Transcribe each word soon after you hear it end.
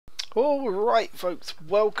Alright folks,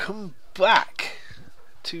 welcome back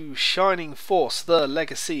to Shining Force, the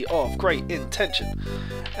Legacy of Great Intention.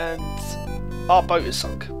 And our boat is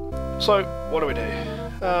sunk. So, what do we do?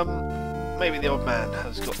 Maybe the old man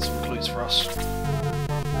has got some clues for us. This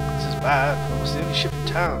is bad, I was the only ship in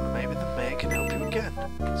town. Maybe the mayor can help you again.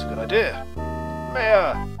 It's a good idea.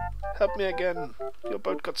 Mayor! Help me again. Your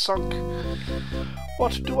boat got sunk.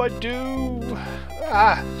 What do I do?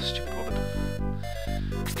 Ah, stupid woman.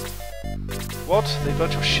 What? They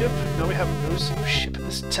burnt your ship? No, we have no single ship in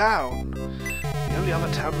this town. The only other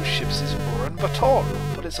town with ships is Rune,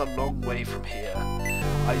 but it's a long way from here.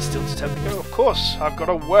 Are you still determined to go? Of course, I've got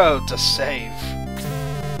a world to save.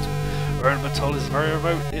 Rune is very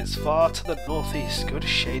remote. It's far to the northeast. Go to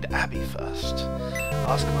Shade Abbey first.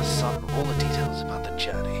 Ask my son all the details about the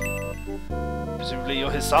journey. Presumably you're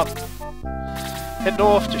his son. Head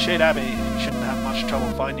north to Shade Abbey. You shouldn't have much trouble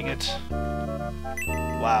finding it.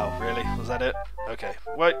 Wow, really? Was that it? Okay,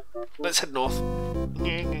 wait, let's head north. North.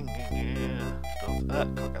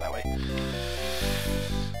 Can't go that way.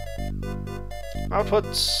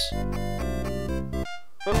 Outwards.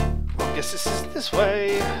 Oh, I guess this is this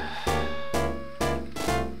way.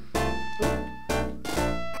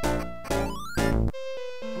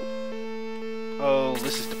 Oh,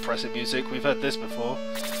 this is depressing music. We've heard this before.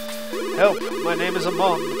 Help! My name is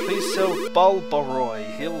Amon. Please sell Bulboroy.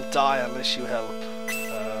 He'll die unless you help.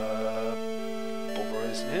 Bulboroy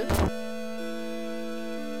isn't here.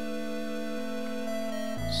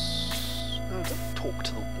 No, don't talk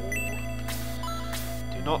to the wall.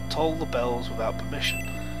 Do not toll the bells without permission.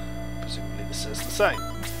 Presumably this says the same.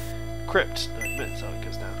 Crypt. No, admits how it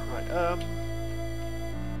goes down. Right,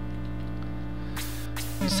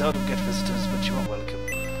 You seldom get visitors, but you are welcome.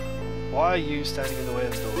 Why are you standing in the way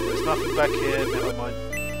of the door? There's nothing back here, never mind.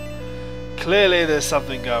 Clearly there's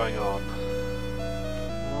something going on.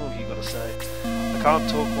 What have you got to say? I can't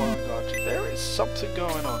talk while I'm guarding. There is something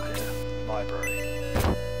going on here. Library.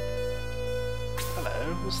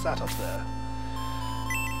 Hello, what's that up there?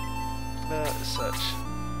 Search.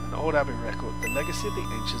 An old abbey record. The legacy of the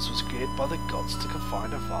ancients was created by the gods to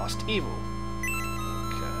confine a vast evil.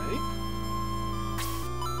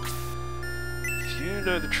 If you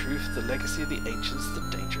know the truth, the legacy of the ancients, the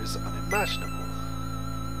danger is unimaginable.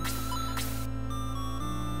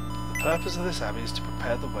 The purpose of this abbey is to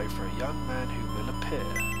prepare the way for a young man who will appear.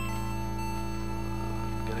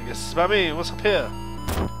 I'm gonna guess it's about me. What's up here?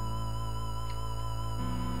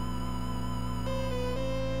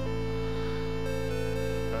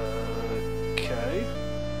 Okay.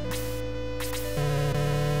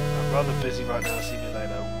 I'm rather busy right now. See me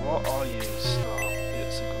later. What are you?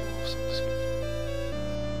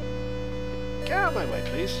 Get out of my way,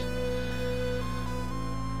 please.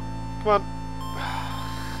 Come on.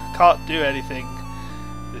 Can't do anything.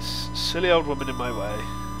 This silly old woman in my way.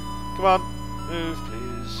 Come on. Move,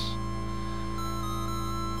 please.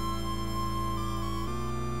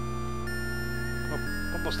 Come on.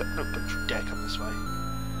 One more step. No, don't you dare come this way.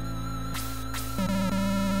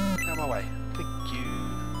 Get out of my way. Thank you.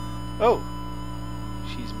 Oh.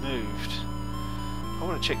 She's moved. I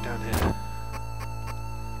want to check down here.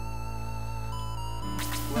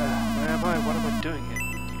 Where am I? What am I doing here?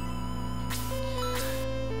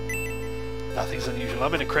 Nothing's unusual.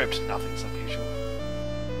 I'm in a crypt. Nothing's unusual.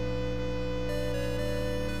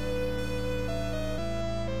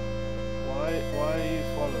 Why are you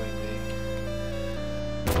following me?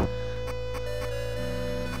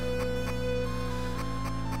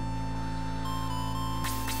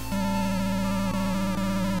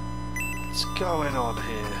 What's going on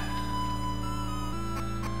here?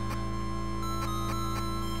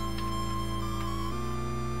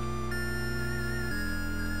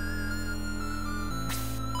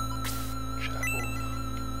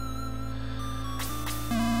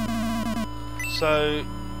 So,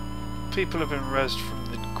 people have been rezzed from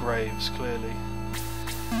the graves, clearly.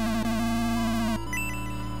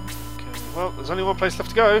 Okay, well, there's only one place left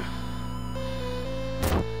to go.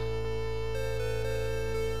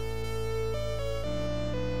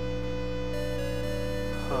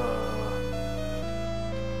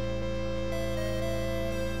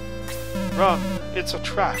 Run! It's a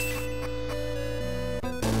trap!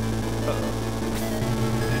 Uh-oh.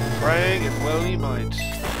 Praying and well you might.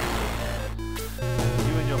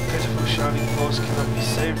 Your pitiful shining force cannot be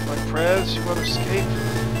saved by prayers. You won't escape.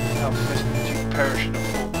 How fitting that you perish in a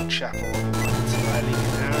formal chapel. I leave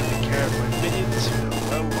you now in the care of my minions who know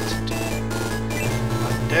well what to do.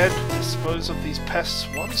 I'm dead. Dispose of these pests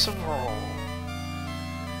once and for all.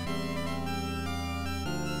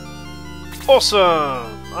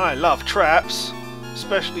 Awesome! I love traps.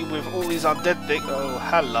 especially with all these undead things. Oh,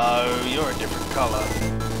 hello, you're a different colour.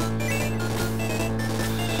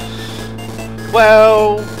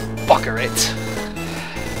 Well, bugger it.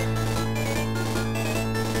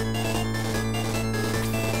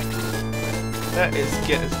 That is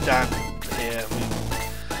get us down here.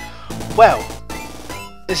 Well,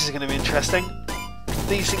 this is going to be interesting.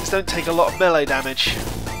 These things don't take a lot of melee damage.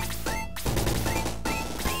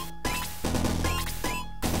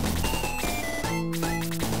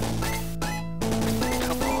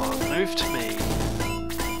 Come on, move to me.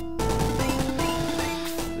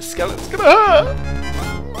 The skeleton's going to hurt.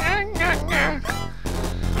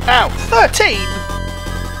 Ow, 13!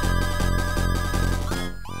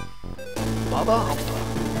 Mother humper.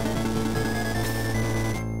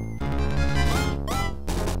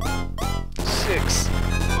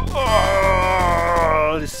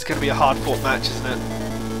 Oh, this is going to be a hard fought match, isn't it?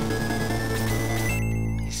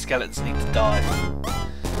 These skeletons need to die.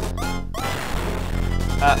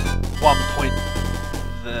 At one point,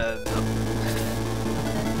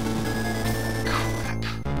 crap.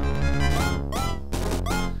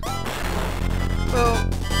 Well,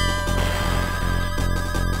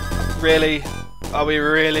 really? Are we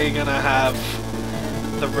really going to have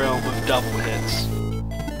the realm of double hits?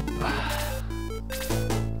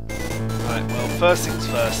 Right, well, first things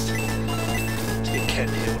first, to get Ken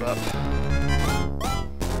healed up.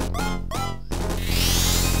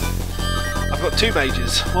 I've got two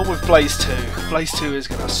mages, one with Blaze 2. Blaze 2 is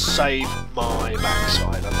going to save my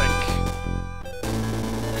backside, I think.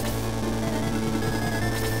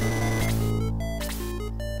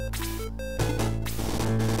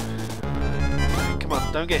 Okay, come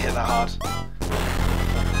on, don't get hit that hard.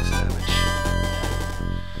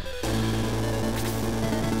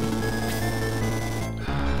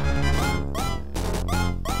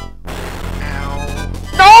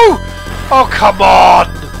 Oh, come on!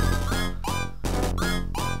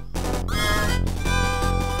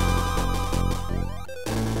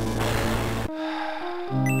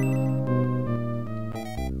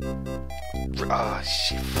 Oh,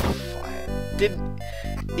 shit. Didn't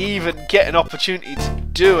even get an opportunity to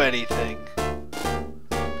do anything.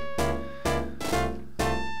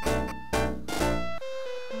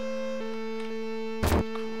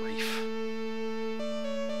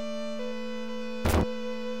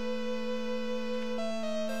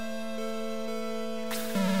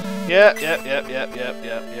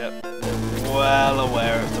 Yep. Well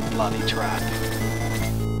aware of the bloody trap.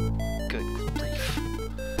 Good grief.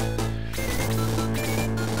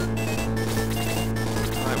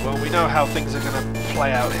 Right, well, we know how things are going to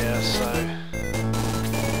play out here, so...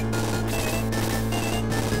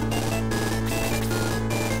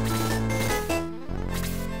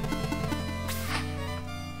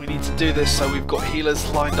 we need to do this so we've got healers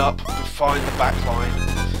lined up behind the back line.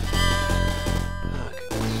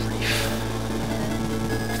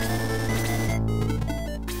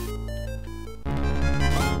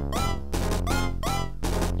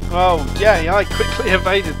 Oh, yay, I quickly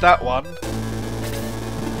evaded that one.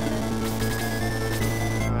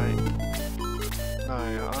 Right. No,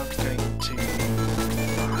 I'm going to...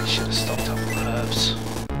 Oh, I should have stocked up on herbs.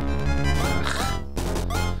 Okay.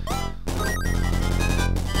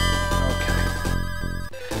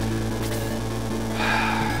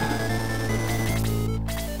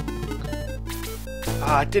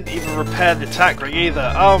 I didn't even repair the attack ring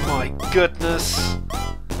either. Oh my goodness.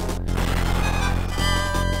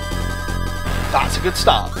 That's a good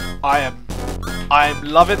start. I am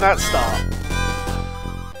loving that start.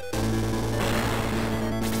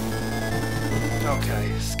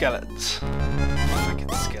 Okay, skeletons.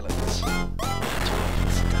 Freaking skeletons.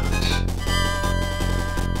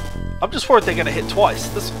 I'm just worried they're gonna hit twice.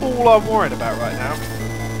 That's all I'm worried about right now.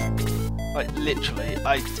 Like literally,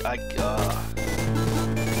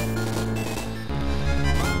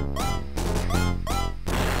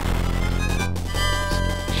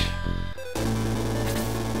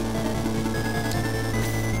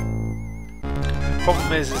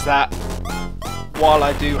 Problem is that while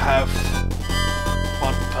I do have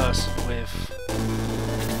one person with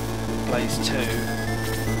Blaze 2,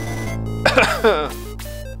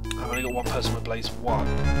 I've only got one person with Blaze 1.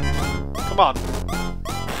 Come on!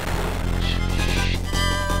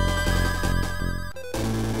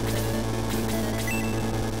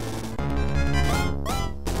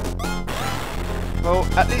 Well,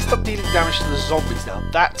 at least I'm dealing damage to the zombies now.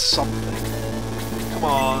 That's something. Come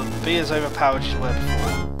on, be as overpowered as you were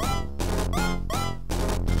before.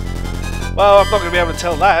 Well, I'm not going to be able to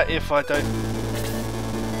tell that if I don't...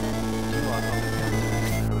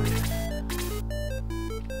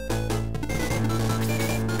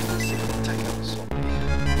 Let's see if I can take out the zombie.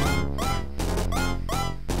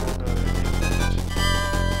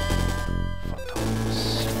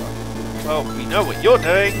 know what you're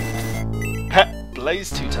doing. Blaze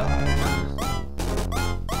 2 time.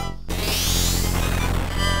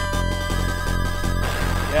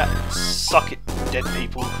 Yeah, suck it, dead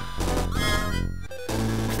people.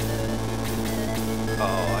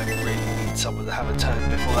 Oh, I really need someone to have a turn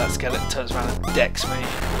before that skeleton turns around and decks me.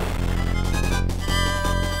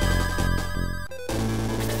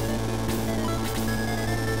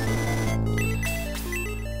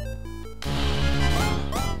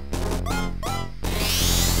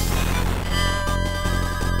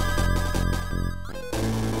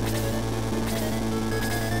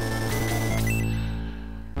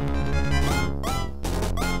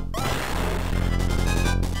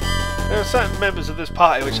 There are certain members of this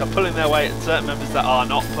party which are pulling their weight and certain members that are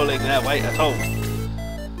not pulling their weight at all.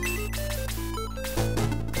 Good.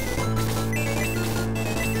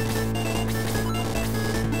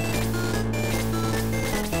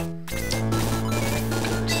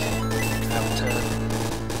 Have a turn.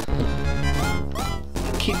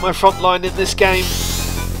 Keep my front line in this game.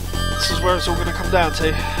 This is where it's all going to come down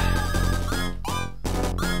to.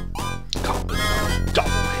 Can't believe I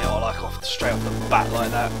double hit or like off straight off the bat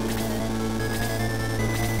like that.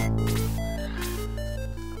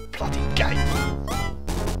 Bloody game.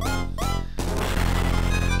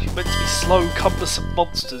 You're meant to be slow, cumbersome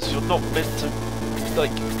monsters. You're not meant to,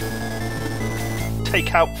 like,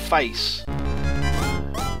 take out face.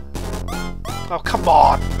 Oh, come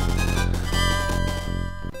on!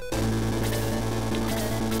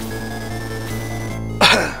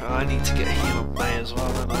 I need to get a heal on May as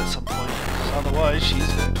well, don't I, at some point, because otherwise she's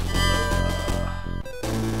going to fall over.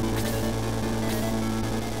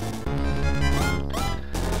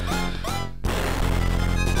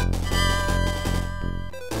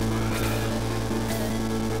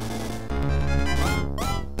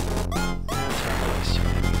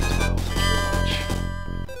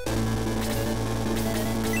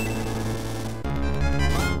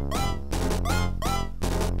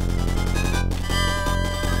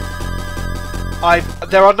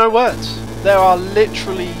 There are no words. There are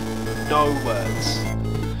literally no words.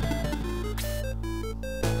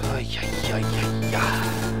 Ay, ay, ay, ay, ay.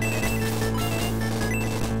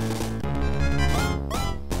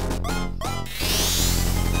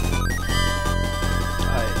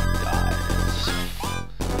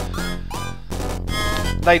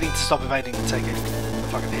 They need to stop evading and taking a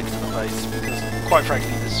fucking hit to the face because, quite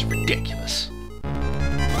frankly, this is ridiculous.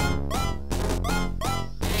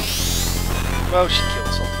 Well, she killed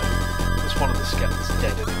something. It's one of the skeletons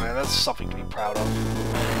dead anyway. That's something to be proud of.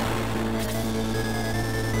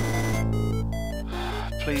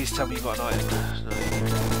 Please tell me you got an item. No, you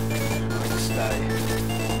don't. I can stay.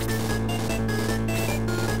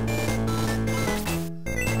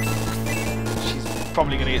 She's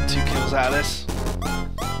probably going to get 2 kills out of this.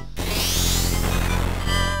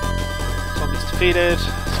 Zombie's defeated.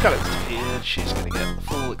 Skeleton's defeated. She's going to get the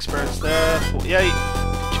full experience there. 48.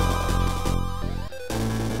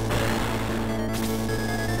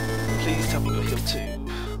 Please tell me you got heal 2.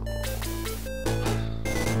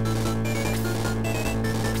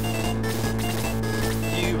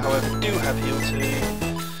 You, however, do have heal 2.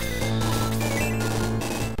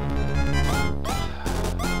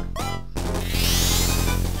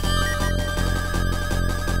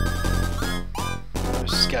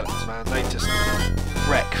 Those skeletons, man, they just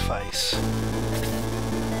wreck face.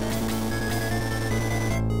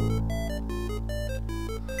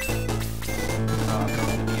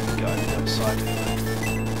 Side anyway.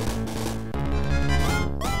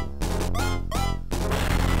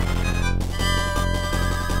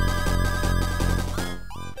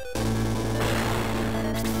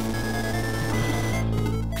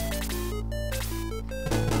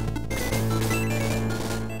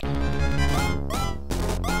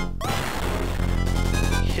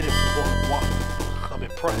 Hit it for 1-1. I'm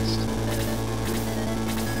impressed.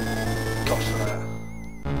 God for that.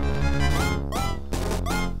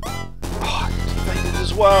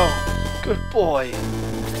 As well. Good boy.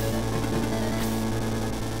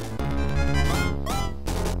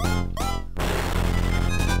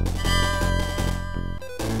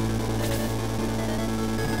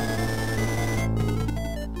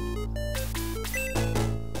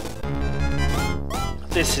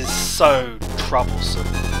 This is so troublesome.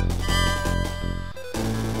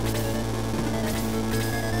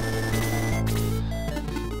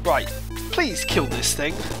 Right, please kill this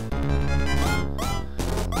thing.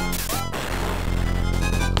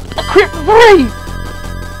 Crit 3!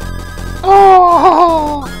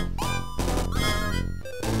 Oh!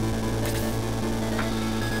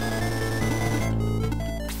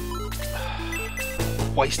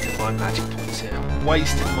 Wasting my magic points here.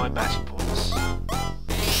 Wasting my magic points.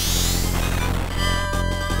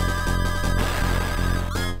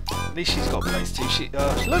 At least she's got place too. Look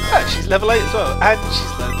at that, she's level 8 as well, and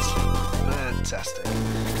she's learned Sleep. Fantastic.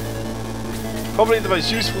 Probably the most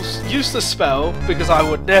useless spell, because I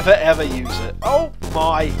would never ever use it. Oh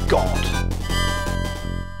my god.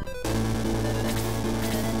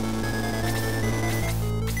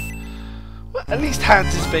 Well, at least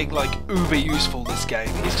Hans is being like uber useful this game.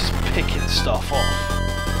 He's just picking stuff off.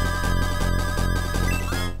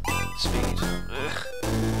 Speed. Ugh.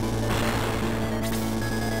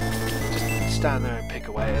 Just stand there and pick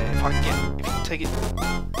away. If I can take it.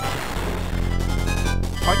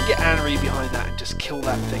 If I can get Annery behind that and just kill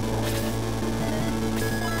that thing off.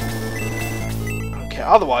 Okay,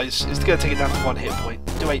 otherwise it's going to take it down to 1 hit point.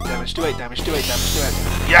 Do 8 damage, do 8 damage, do 8 damage, do 8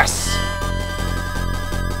 damage. Yes!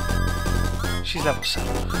 She's level 7.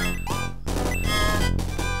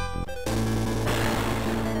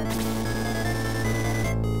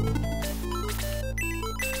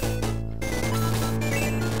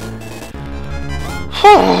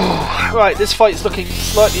 Right, this fight's looking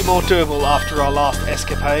slightly more doable after our last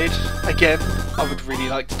escapade. Again, I would really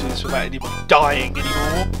like to do this without anybody dying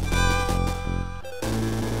anymore.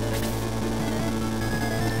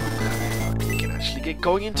 We can actually get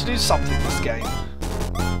going in to do something this game.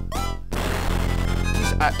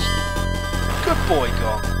 He's actually... Good boy,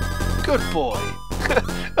 Gong. Good boy.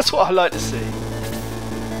 That's what I like to see.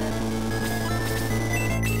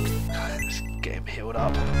 Healed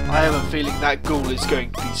up. I have a feeling that ghoul is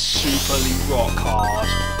going to be superly rock hard.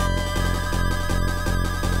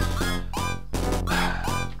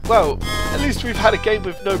 Well, at least we've had a game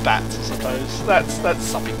with no bats, I suppose. That's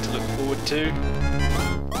something to look forward to.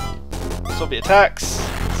 Zombie attacks,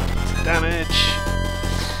 some damage.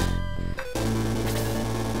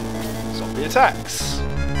 Zombie attacks.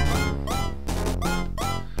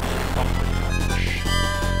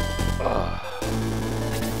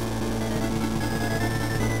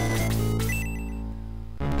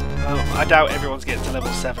 I doubt everyone's getting to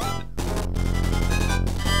level 7.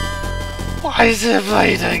 Why is it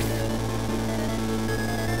bleeding?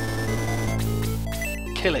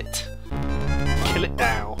 Kill it. Kill it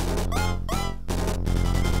now.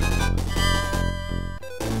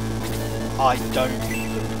 I don't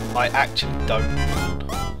even. I actually don't even.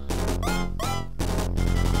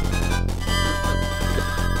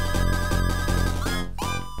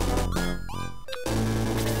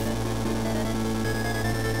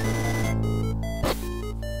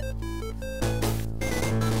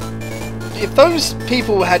 If those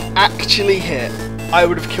people had actually hit, I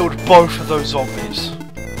would have killed both of those zombies.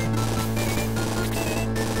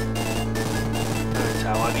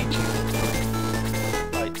 No, I need you.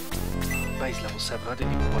 Like, May's level 7, I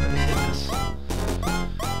didn't even want her to hit this.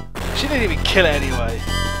 She didn't even kill it anyway.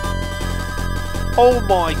 Oh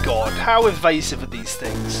my god, how evasive are these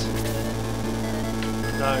things?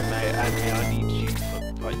 No, mate, Andy, I need you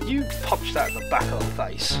for... Right, you punch that in the back of the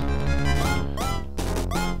face.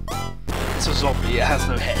 It's a zombie, it has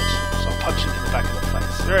no head, so I'm punching it in the back of the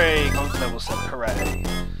face. Hooray, gone to level 7, hooray.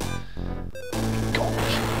 God.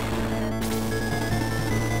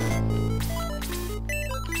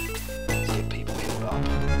 Let's get people healed up.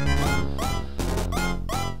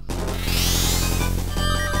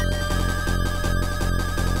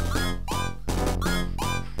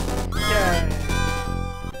 Yay!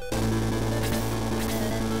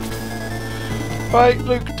 Right,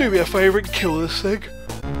 Luke, do me a favour and kill this thing.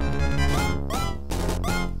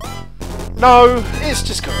 No, it's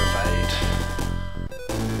just going to evade.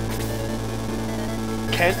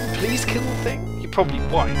 Ken, please kill the thing? You probably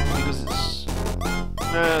won't, because it's...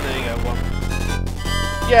 No, there you go, one.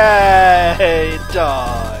 Yay, it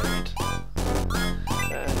died.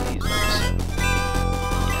 And he's nice.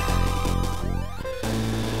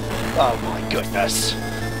 Oh my goodness.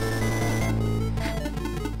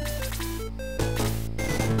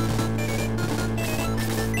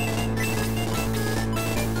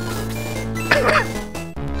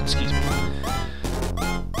 Excuse me.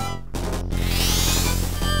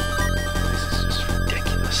 This is just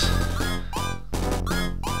ridiculous.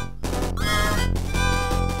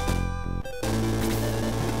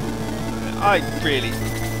 I really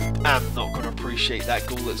am not going to appreciate that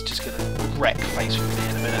ghoul that's just going to wreck face with me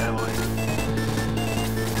in a minute, am I?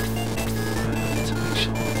 I need to make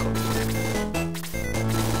sure I've got...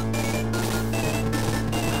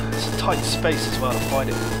 It's a tight space as well to fight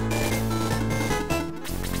it.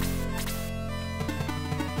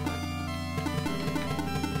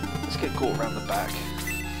 Get caught around the back.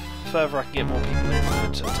 The further I can get more people in there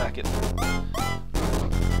to attack it. 2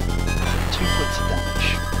 points of damage.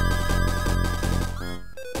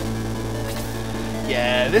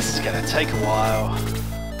 Yeah, this is going to take a while.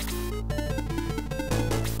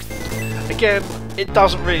 Again, it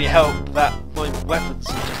doesn't really help that my weapons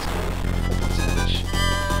are just 4 points of damage.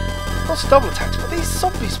 Lots of double attacks, but these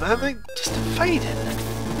zombies, man, they just invaded.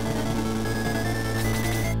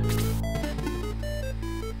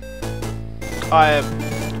 I am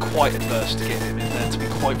quite adverse to getting him in there, to be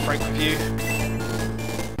quite frank with you.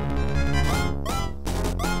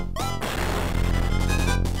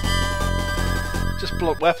 Just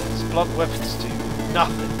blunt weapons. Blunt weapons do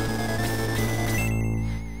nothing.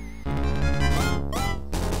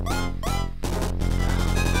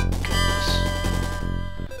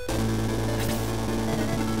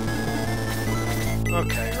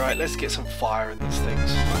 Okay, right, let's get some fire in these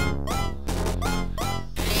things.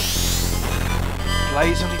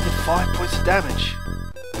 Blaze only did 5 points of damage.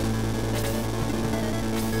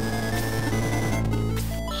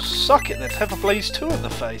 Suck it then, have a Blaze 2 in the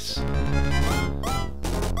face. 6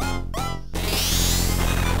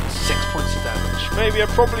 points of damage. Maybe I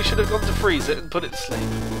probably should have gone to freeze it and put it to sleep.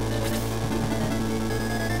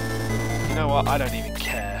 You know what, I don't even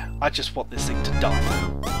care. I just want this thing to die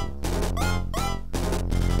now.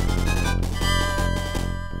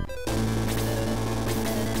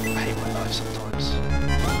 Sometimes.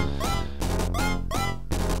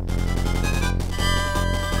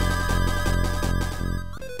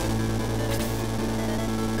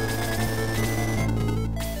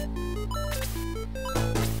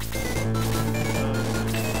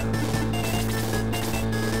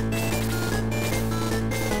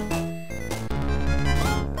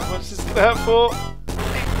 How much is this gonna hurt for?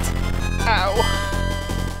 Ow!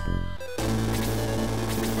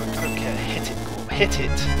 I don't care. Hit it, Gorm. Hit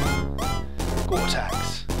it. Gore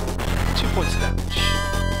attacks. 2 points of damage.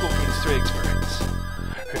 Gore gains 3 experience.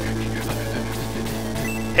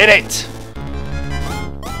 Hit it!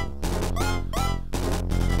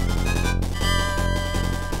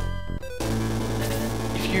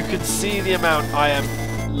 If you could see the amount I am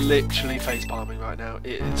literally face palming right now,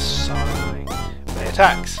 it is so annoying. They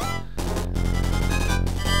attacks.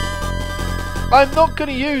 I'm not going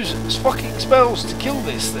to use fucking spells to kill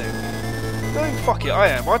this thing. No, fuck it, I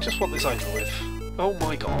am. I just want this over with. Oh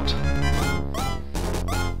my god.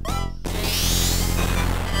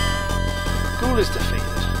 Ghoul is defeated.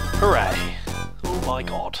 Hooray. Oh my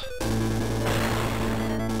god.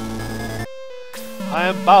 I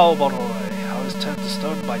am Balboroy. I was turned to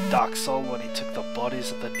stone by Dark Soul when he took the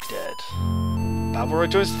bodies of the dead. Balboroy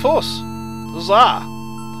joins the force. Huzzah!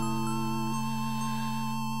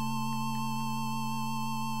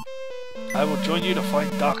 I will join you to fight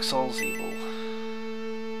Dark Soul's evil.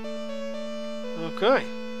 Okay.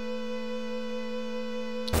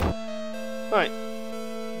 Right.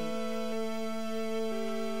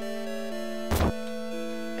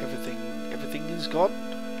 Everything is gone.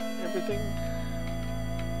 Everything.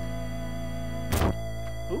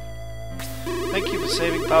 Ooh. Thank you for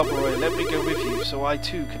saving Balboroy. Let me go with you, so I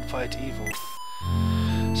too can fight evil.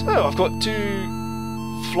 So I've got 2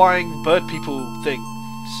 flying bird people things.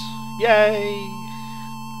 Yay!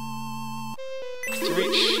 To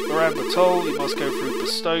reach Oran Batol, you must go through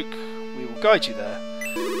Bestoke. We will guide you there.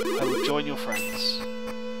 I will join your friends.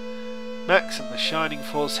 Max and the Shining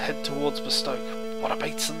Force head towards Bestoke. What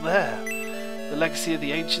abates them there? The legacy of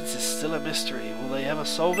the Ancients is still a mystery. Will they ever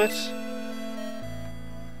solve it?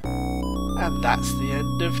 And that's the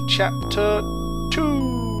end of Chapter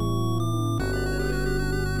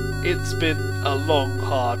 2! It's been a long,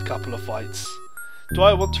 hard couple of fights. Do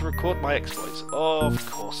I want to record my exploits? Of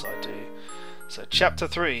course I do. So Chapter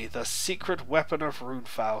 3, The Secret Weapon of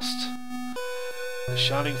Runefaust. The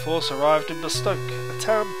Shining Force arrived in Bestoke, a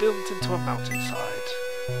town built into a mountainside.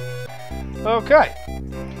 Okay.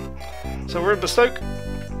 So we're in Bestoke.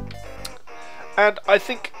 And I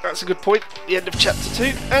think that's a good point, the end of Chapter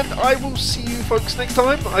 2. And I will see you folks next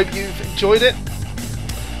time. I hope you've enjoyed it.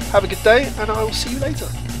 Have a good day, and I will see you later.